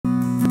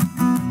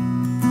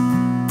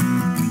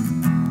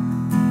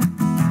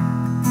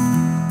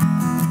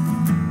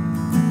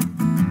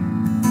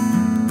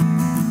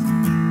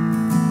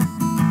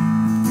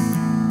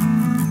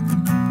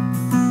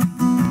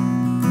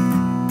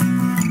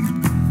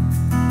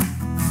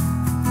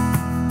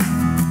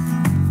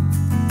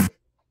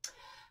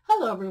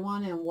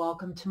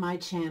welcome to my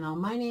channel.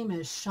 My name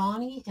is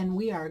Shawnee and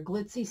we are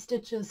Glitzy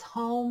Stitches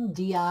Home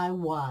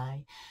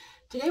DIY.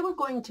 Today we're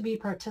going to be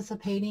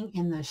participating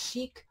in the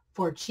Chic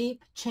for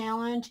Cheap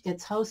challenge.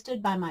 It's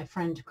hosted by my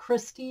friend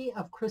Christy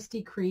of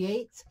Christy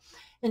Creates,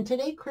 and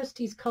today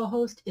Christy's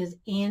co-host is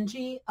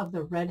Angie of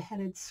the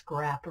Redheaded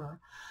Scrapper.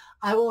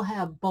 I will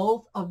have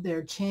both of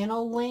their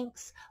channel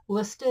links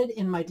listed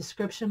in my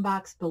description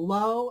box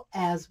below,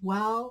 as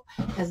well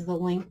as the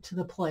link to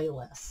the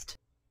playlist.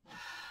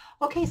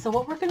 Okay, so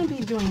what we're going to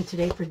be doing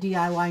today for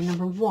DIY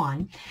number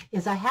one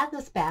is I have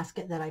this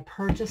basket that I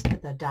purchased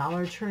at the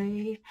Dollar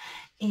Tree,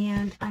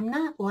 and I'm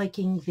not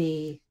liking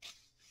the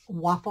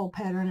waffle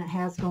pattern it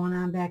has going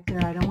on back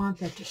there. I don't want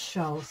that to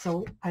show.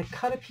 So I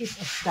cut a piece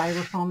of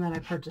styrofoam that I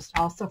purchased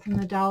also from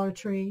the Dollar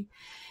Tree,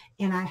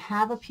 and I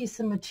have a piece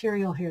of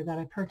material here that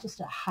I purchased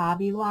at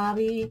Hobby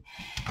Lobby.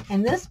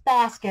 And this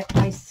basket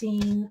I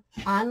seen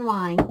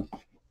online,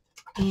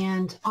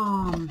 and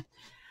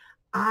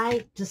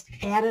I just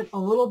added a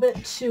little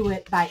bit to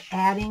it by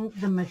adding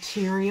the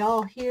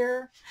material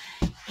here,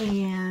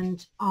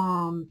 and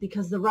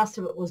because the rest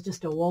of it was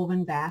just a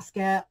woven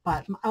basket.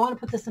 But I want to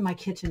put this in my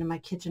kitchen, and my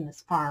kitchen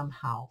is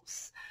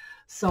Farmhouse.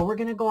 So we're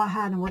going to go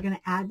ahead and we're going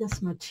to add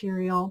this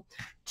material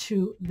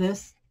to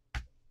this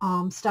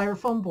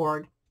styrofoam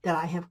board that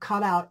I have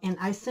cut out, and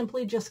I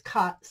simply just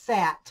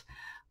sat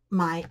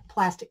my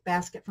plastic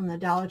basket from the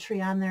Dollar Tree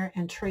on there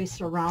and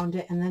traced around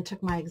it, and then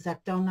took my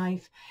X-Acto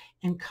knife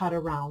and cut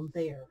around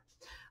there.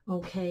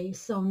 Okay,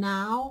 so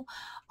now,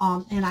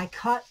 and I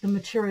cut the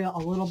material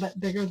a little bit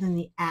bigger than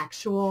the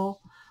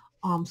actual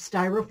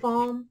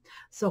styrofoam.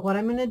 So what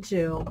I'm going to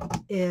do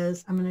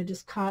is I'm going to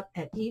just cut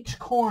at each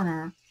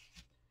corner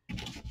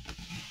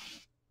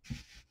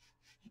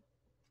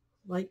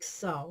like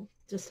so,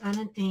 just on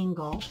an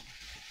angle.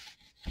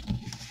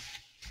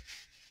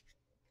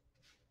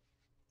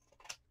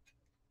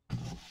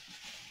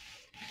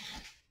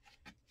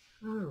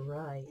 All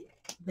right,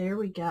 there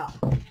we go.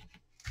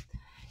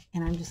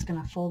 And I'm just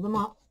going to fold them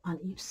up on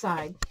each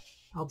side.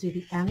 I'll do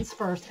the ends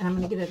first, and I'm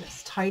going to get it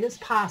as tight as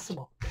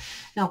possible.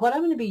 Now, what I'm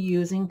going to be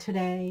using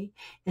today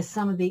is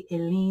some of the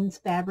Aleene's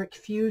Fabric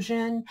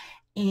Fusion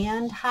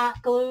and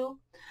hot glue.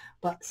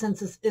 But since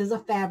this is a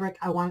fabric,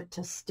 I want it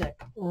to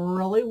stick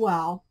really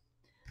well.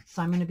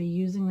 So I'm going to be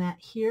using that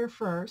here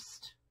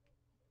first,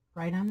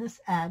 right on this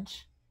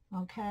edge,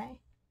 okay?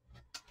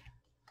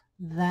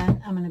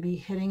 Then I'm going to be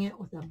hitting it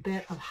with a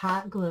bit of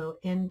hot glue.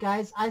 And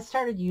guys, I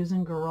started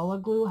using Gorilla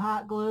Glue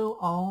hot glue.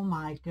 Oh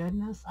my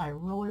goodness, I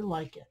really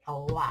like it a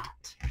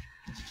lot.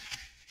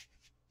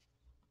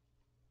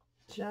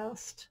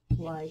 Just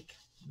like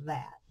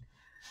that.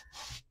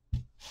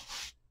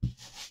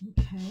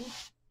 Okay.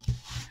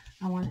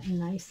 I want it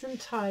nice and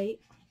tight.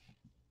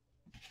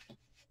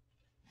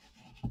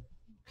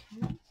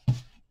 Okay.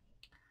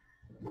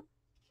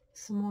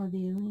 Some more of the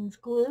Aleene's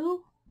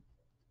glue.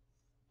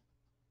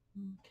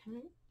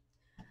 Okay,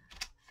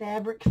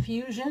 Fabric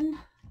Fusion,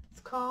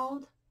 it's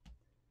called.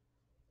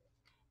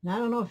 And I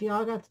don't know if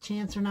y'all got the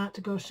chance or not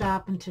to go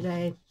shopping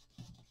today,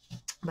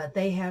 but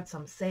they had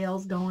some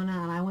sales going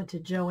on. I went to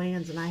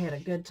Joann's and I had a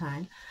good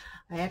time.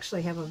 I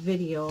actually have a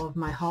video of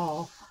my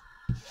haul.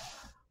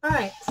 All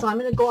right, so I'm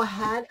going to go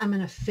ahead. I'm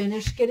going to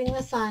finish getting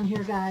this on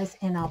here, guys,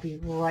 and I'll be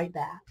right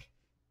back.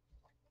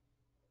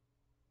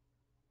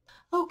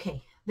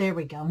 Okay, there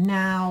we go.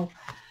 Now,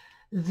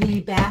 the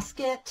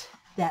basket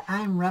that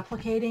I'm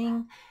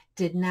replicating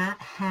did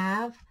not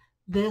have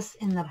this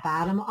in the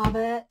bottom of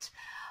it.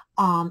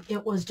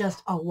 It was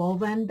just a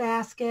woven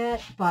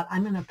basket, but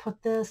I'm going to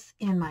put this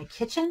in my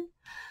kitchen.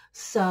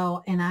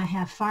 So, and I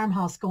have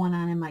Farmhouse going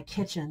on in my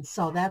kitchen,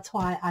 so that's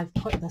why I've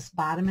put this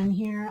bottom in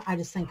here. I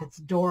just think it's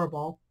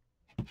adorable.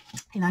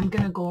 And I'm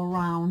going to go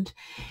around,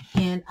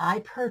 and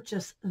I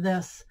purchased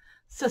this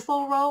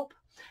sisal rope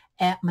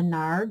at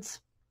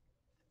Menards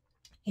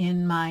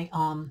in my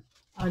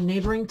a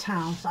neighboring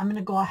town. So I'm going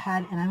to go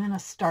ahead and I'm going to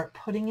start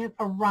putting it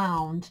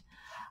around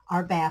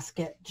our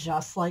basket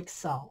just like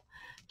so.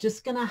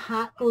 Just going to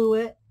hot glue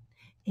it,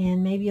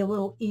 and maybe a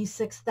little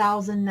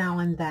E6000 now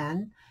and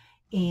then,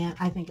 and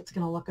I think it's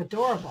going to look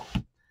adorable.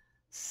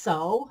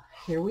 So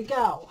here we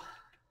go.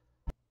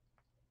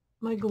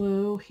 My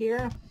glue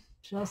here,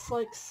 just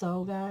like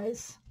so,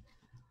 guys.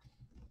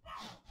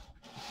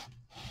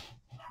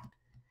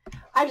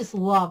 I just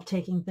love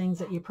taking things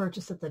that you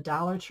purchase at the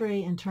Dollar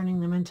Tree and turning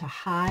them into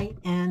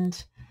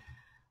high-end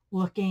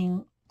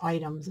looking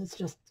items. It's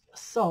just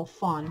so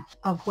fun.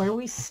 Of where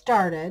we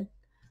started,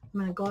 I'm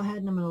going to go ahead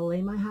and I'm going to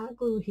lay my hot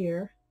glue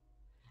here.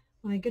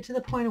 When I get to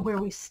the point of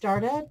where we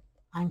started,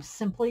 I'm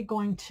simply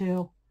going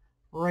to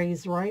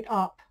raise right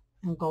up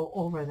and go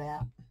over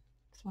that.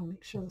 Just want to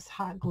make sure this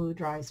hot glue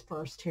dries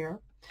first here.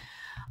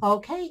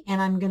 Okay,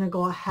 and I'm going to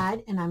go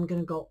ahead and I'm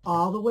going to go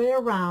all the way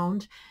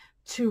around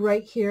to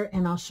right here,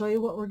 and I'll show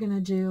you what we're going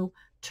to do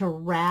to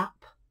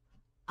wrap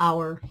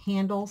our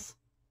handles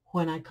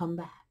when I come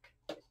back.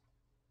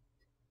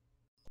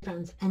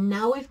 Friends, and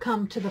now we've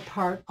come to the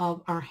part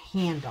of our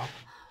handle.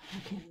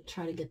 Okay,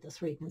 try to get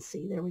this where you can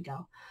see. There we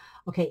go.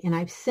 Okay, and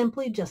I've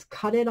simply just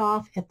cut it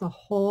off at the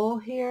hole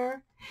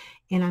here,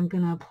 and I'm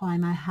going to apply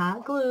my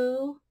hot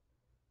glue,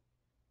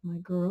 my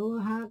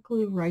Gorilla Hot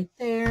Glue right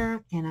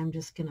there, and I'm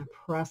just going to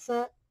press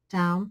it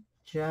down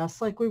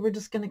just like we were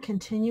just going to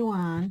continue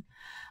on.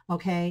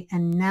 Okay,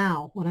 and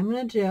now what I'm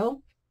going to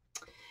do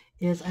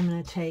is I'm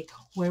going to take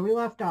where we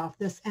left off,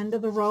 this end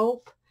of the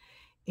rope,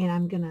 and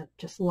I'm going to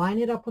just line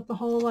it up with the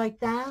hole like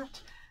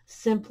that.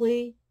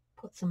 Simply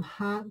put some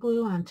hot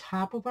glue on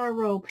top of our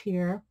rope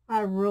here.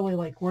 I really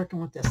like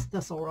working with this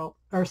thistle rope,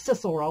 or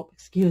sisal rope,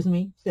 excuse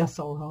me,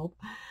 thistle rope.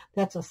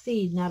 That's a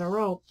seed, not a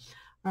rope.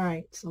 All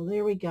right, so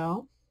there we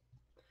go,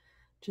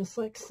 just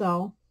like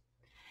so.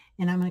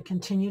 And I'm going to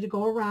continue to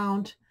go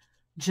around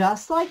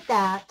just like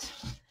that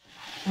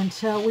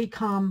until we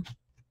come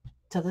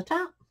to the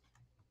top.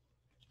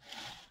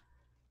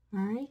 All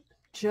right,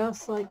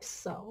 just like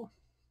so.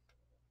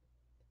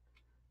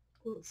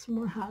 Put some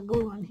more hot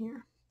glue on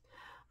here.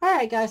 All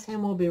right, guys,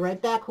 and we'll be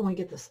right back when we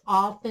get this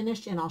all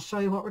finished, and I'll show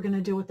you what we're going to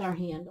do with our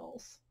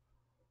handles.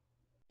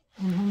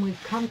 And when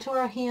we've come to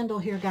our handle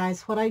here,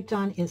 guys, what I've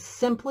done is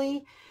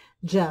simply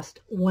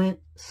just went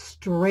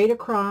straight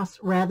across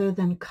rather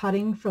than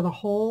cutting for the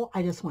hole.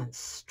 I just went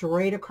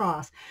straight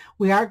across.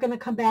 We are going to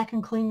come back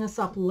and clean this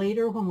up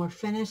later when we're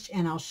finished,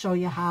 and I'll show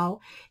you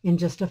how in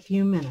just a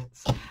few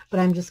minutes.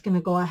 But I'm just going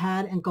to go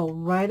ahead and go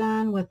right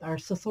on with our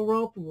sisal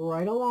rope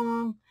right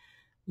along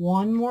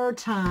one more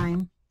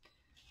time.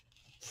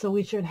 So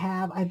we should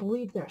have, I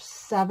believe there's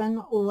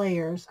 7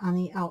 layers on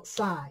the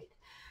outside.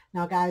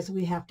 Now, guys,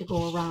 we have to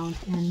go around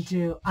and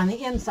do, on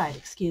the inside,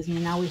 excuse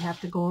me, now we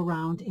have to go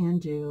around and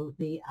do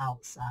the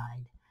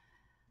outside.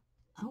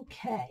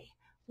 Okay,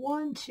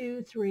 1,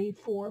 2, 3,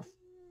 4,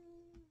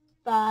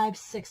 5,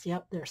 6,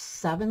 yep, there's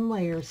 7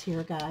 layers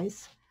here,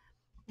 guys.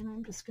 And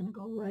I'm just going to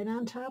go right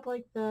on top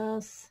like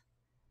this.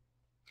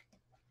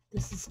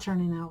 This is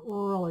turning out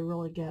really,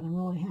 really good. I'm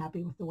really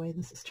happy with the way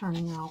this is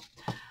turning out.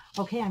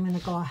 Okay, I'm going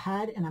to go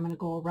ahead and I'm going to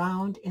go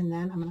around, and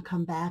then I'm going to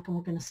come back and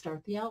we're going to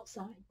start the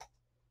outside.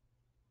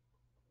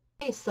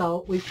 Okay,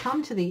 so we've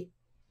come to the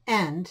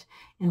end,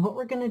 and what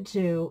we're going to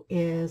do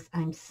is,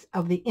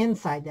 of the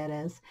inside that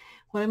is,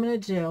 what I'm going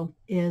to do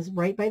is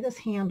right by this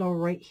handle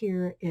right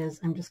here is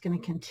I'm just going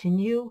to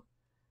continue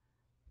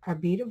our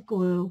bead of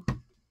glue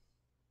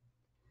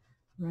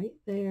right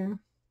there,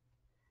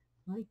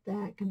 like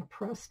that. Going to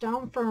press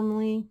down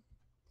firmly,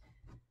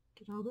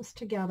 get all this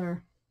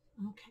together.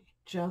 Okay,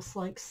 just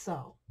like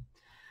so.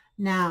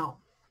 Now,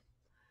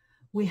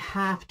 we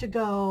have to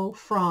go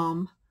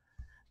from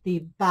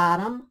the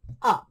bottom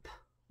up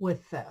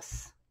with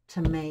this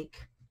to make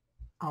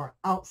our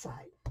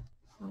outside.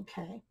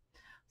 Okay,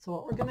 so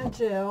what we're going to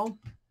do,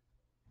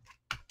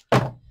 I'm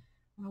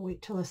going to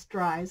wait till this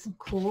dries and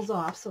cools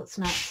off so it's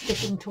not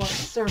sticking to our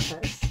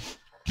surface.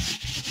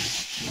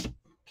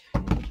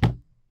 Okay.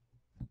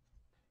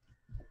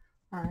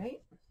 All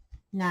right,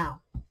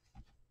 now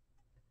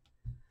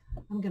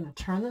I'm going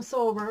to turn this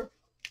over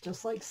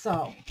just like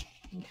so.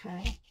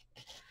 Okay,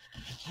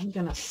 I'm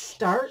going to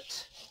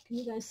start, can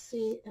you guys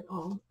see it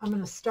all? I'm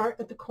going to start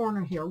at the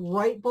corner here,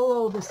 right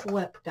below this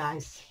lip,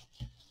 guys.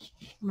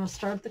 I'm going to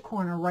start at the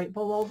corner right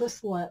below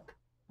this lip,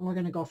 and we're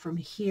going to go from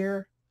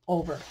here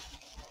over.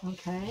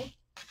 Okay,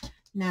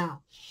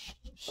 now,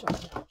 show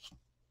you.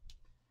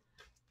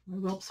 My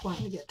rope's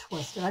wanting to get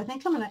twisted. I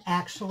think I'm going to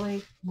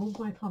actually move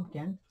my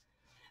pumpkin,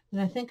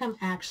 and I think I'm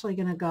actually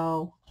going to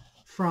go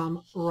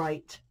from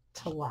right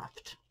to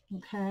left.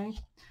 Okay,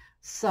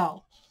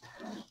 so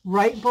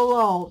right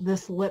below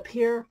this lip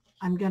here,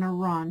 I'm going to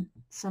run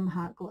some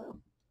hot glue.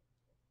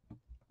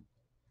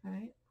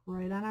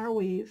 Right on our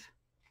weave,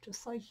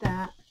 just like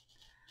that.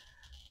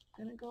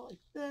 I'm going to go like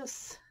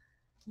this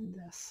and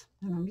this,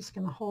 and I'm just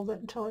going to hold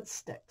it until it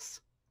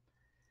sticks.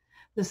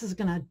 This is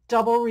going to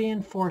double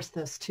reinforce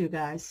this too,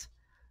 guys.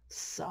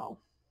 So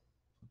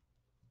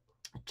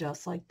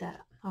just like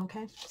that.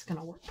 Okay, it's going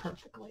to work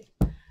perfectly.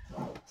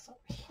 So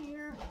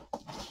here,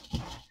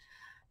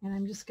 and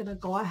I'm just going to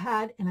go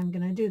ahead and I'm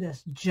going to do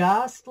this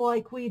just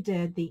like we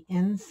did the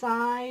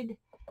inside,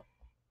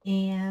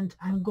 and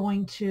I'm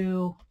going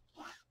to,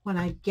 when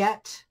I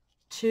get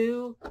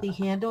to the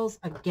handles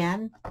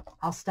again,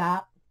 I'll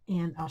stop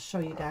and I'll show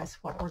you guys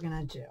what we're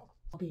going to do.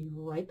 I'll be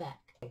right back.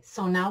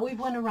 So now we've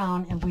went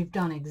around and we've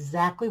done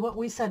exactly what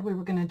we said we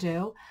were going to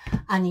do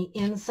on the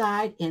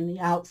inside and the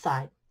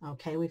outside.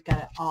 Okay, we've got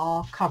it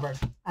all covered.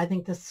 I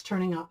think this is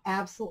turning out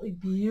absolutely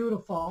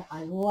beautiful.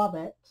 I love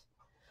it.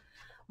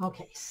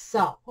 Okay,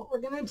 so what we're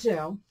going to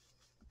do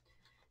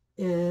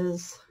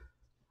is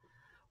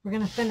we're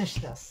going to finish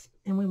this,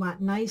 and we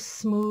want nice,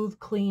 smooth,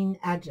 clean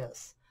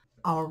edges.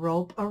 Our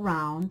rope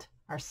around,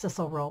 our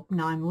sisal rope.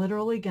 Now I'm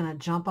literally going to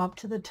jump up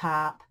to the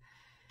top,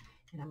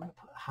 and I'm going to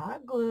put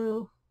hot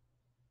glue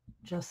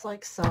just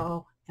like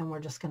so, and we're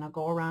just going to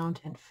go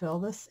around and fill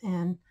this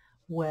in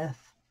with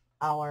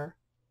our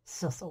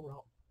sisal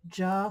rope,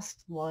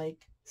 just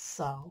like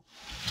so.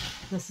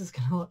 This is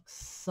going to look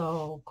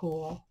so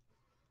cool.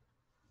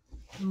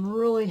 I'm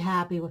really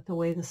happy with the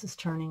way this is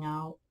turning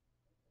out.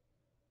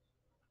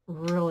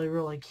 really,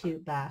 really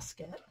cute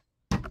basket.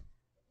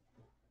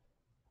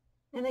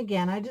 And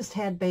again, I just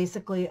had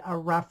basically a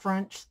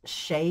reference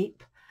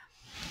shape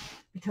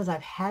because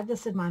I've had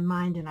this in my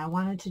mind and I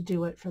wanted to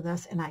do it for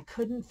this, and I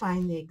couldn't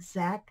find the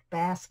exact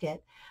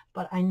basket,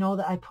 but I know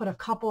that I put a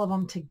couple of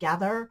them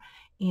together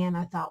and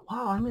I thought,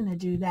 wow, I'm going to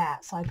do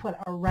that. So I put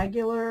a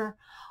regular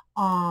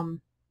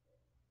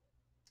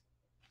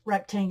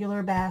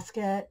rectangular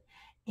basket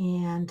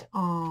and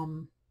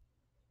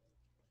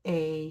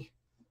a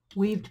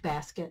weaved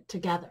basket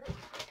together.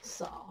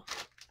 So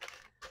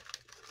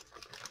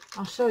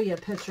I'll show you a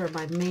picture of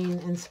my main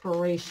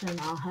inspiration.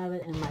 I'll have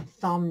it in my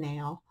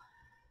thumbnail.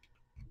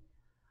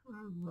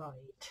 All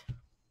right.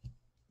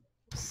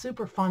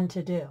 Super fun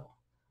to do.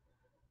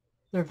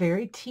 They're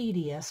very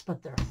tedious,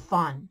 but they're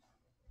fun.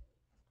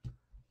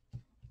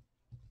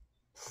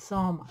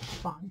 So much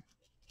fun.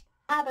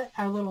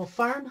 Our little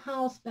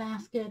farmhouse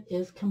basket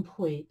is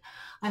complete.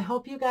 I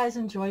hope you guys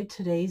enjoyed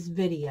today's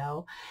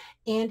video,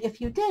 and if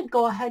you did,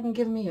 go ahead and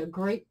give me a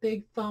great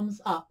big thumbs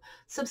up.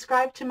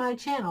 Subscribe to my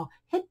channel.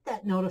 Hit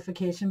that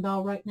notification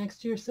bell right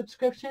next to your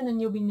subscription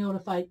and you'll be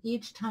notified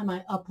each time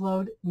I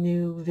upload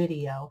new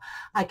video.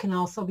 I can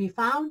also be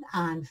found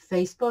on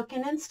Facebook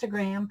and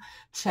Instagram.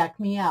 Check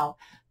me out.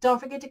 Don't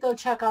forget to go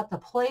check out the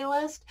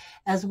playlist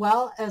as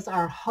well as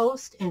our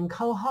host and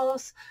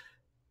co-hosts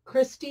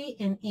Christy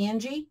and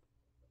Angie.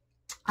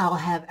 I'll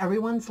have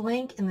everyone's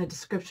link in the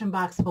description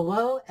box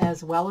below,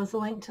 as well as a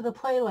link to the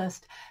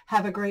playlist.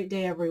 Have a great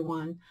day,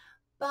 everyone.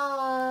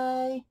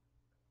 Bye.